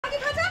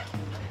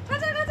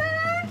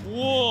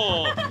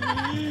우와.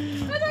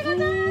 가자.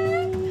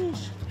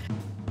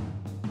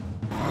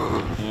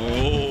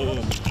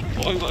 오.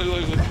 아이고.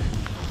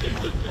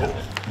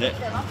 네.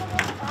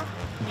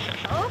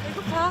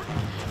 배고파.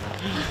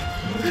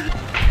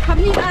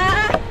 갑니다.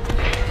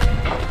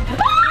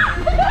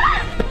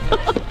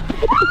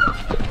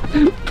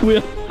 뭐야?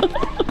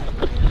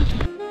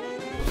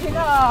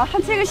 제가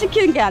산책을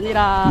시키는 게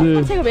아니라 네.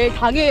 산책을 매일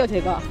당해요,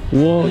 제가. 와,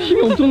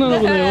 힘이 엄청나나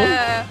보네요.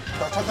 네.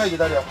 자, 잠깐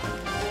기다려.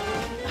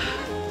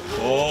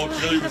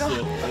 기다리고 있어.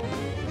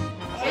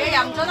 제일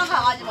얌전한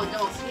강아지 먼저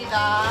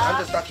먹습니다.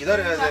 앉아서 딱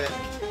기다려야 돼.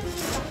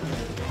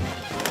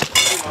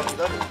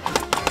 기다려.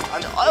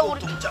 앉아. 아유,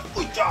 우리 으쌰.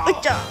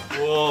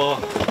 우와.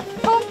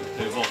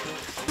 대박.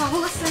 다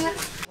먹었어요.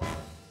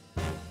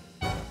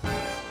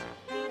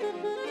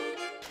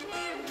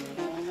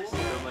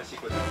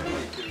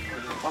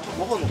 밥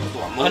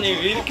먹어놓고도 안 먹어. 아니,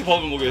 왜 이렇게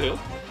밥을 먹여요?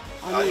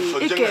 아니,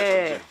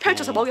 이렇게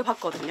펼쳐서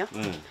먹여봤거든요.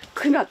 응.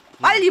 그러면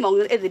빨리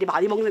먹는 애들이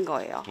많이 먹는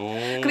거예요. 오.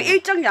 그리고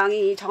일정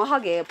양이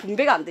정확하게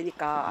분배가 안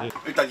되니까.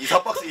 일단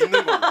 2-4박스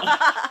있는 거.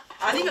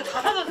 아니면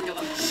다 사거든요.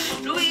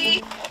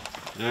 루이,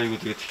 야, 이거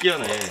되게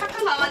특이하네.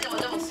 착한 강아지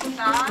먼저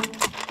먹습니다. 다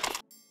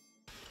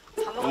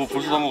먹었어요.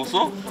 벌써 다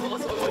먹었어?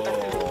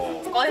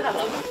 먹었어.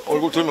 꺼내달라고.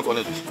 얼굴 들면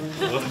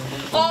꺼내주세요.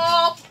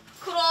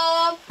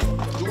 그럼.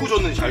 누구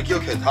줬는지 잘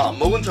기억해. 다 안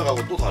먹은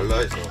척하고 또 달라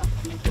해서.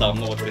 나 안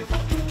먹었대.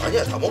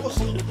 아니야, 다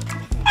먹었어.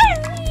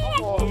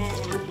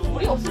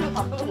 우리 없으면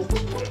다 끓여 먹고.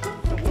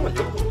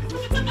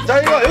 자,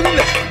 이리 와.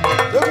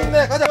 여기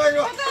있네. 가자. 빨리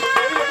와. 여기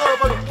따라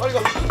빨리 가.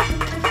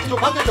 저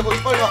밖에 있다.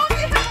 거기 빨리 가.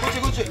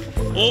 그렇지.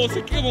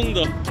 새끼가 먹는다.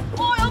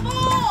 여보.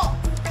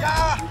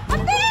 야.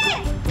 안 돼.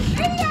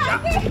 애리야,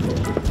 안 돼.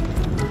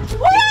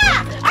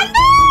 뭐야? 안 돼.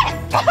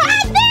 안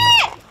돼.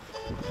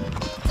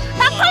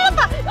 나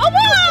살렸다. 여보,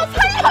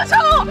 살려줘.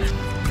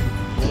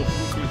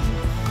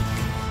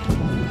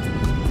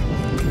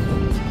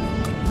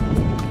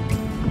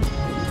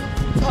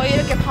 저희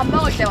이렇게 밥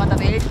먹을 때마다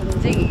매일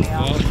전쟁이에요.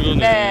 아, 그러네.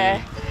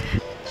 네.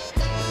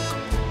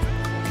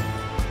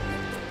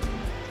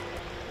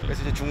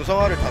 그래서 이제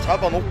중성화를 다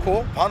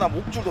잡아놓고 바나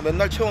목줄도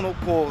맨날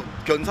채워놓고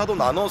견사도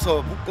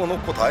나눠서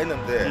묶어놓고 다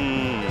했는데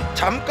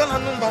잠깐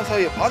한눈 반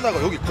사이에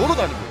바나가 여기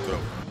걸어다니고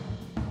있더라고.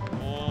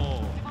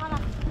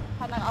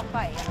 바나가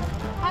아빠예요.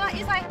 바나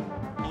인사해.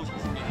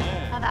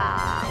 잘생겼네.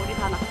 바나, 우리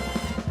바나.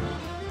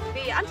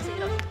 베이야, 앉아서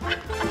일어나.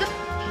 앉아서.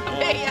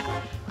 베이야,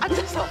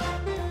 앉아서.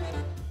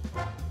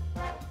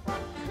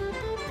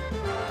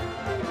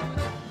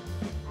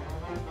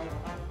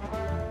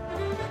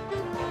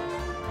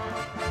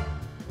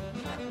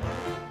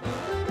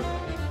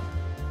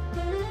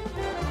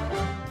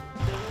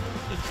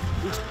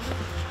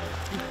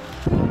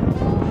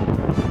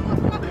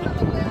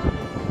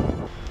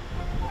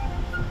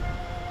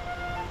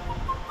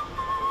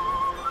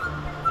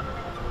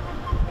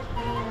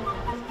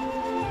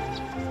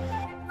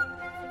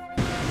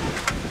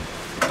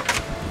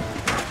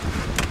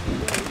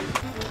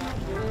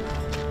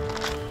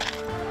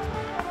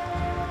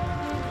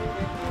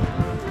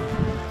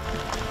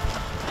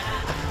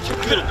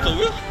 그게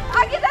없다고요?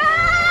 아기다!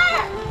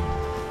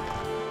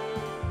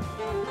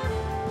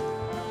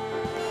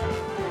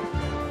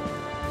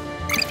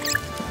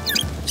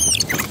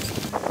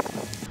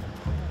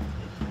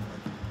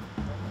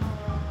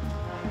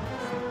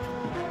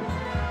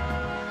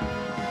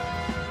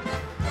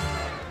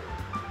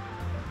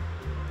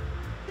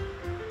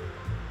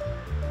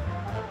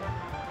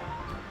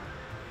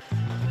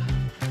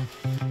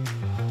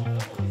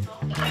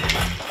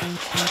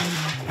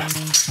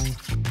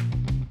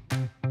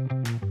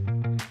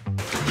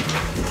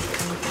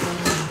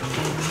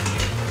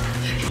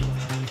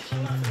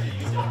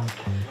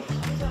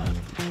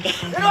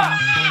 내려와! 야!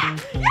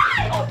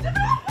 이거 언제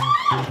나와!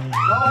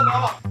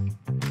 나와!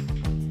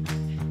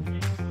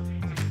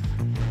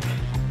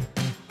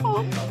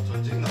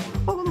 전쟁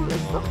나버려.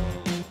 놀랐어.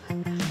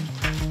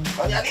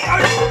 아니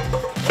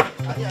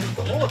이거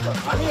먹었잖아.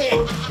 아니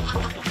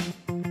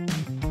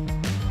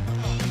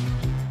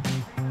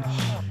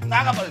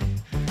나가 빨리.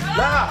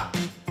 나가.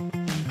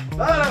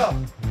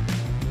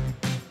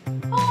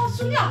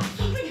 순이야,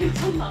 순이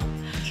괜찮나?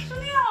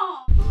 순이야.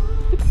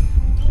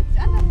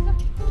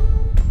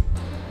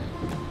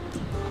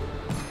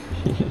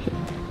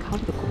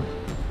 가운데 거.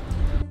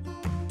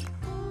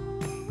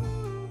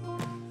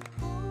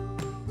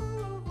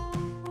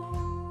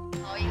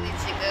 저희는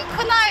지금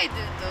큰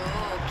아이들도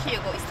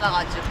키우고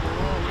있어가지고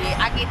우리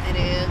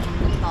아기들은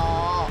조금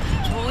더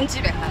좋은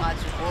집에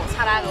가가지고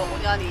사랑을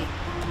온전히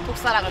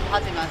독사랑을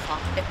받으면서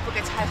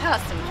예쁘게 잘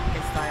살았으면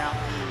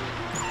좋겠어요.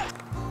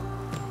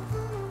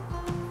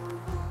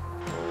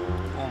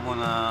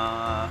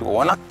 어머나.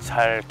 워낙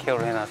잘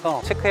케어를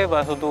해놔서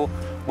체크해봐서도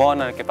뭐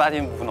하나 이렇게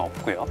빠진 부분은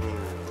없고요.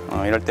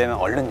 이럴 때는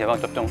얼른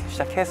예방접종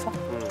시작해서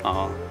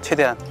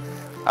최대한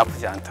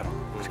아프지 않도록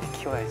그렇게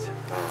키워야죠.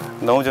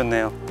 너무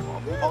좋네요.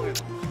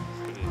 모방에도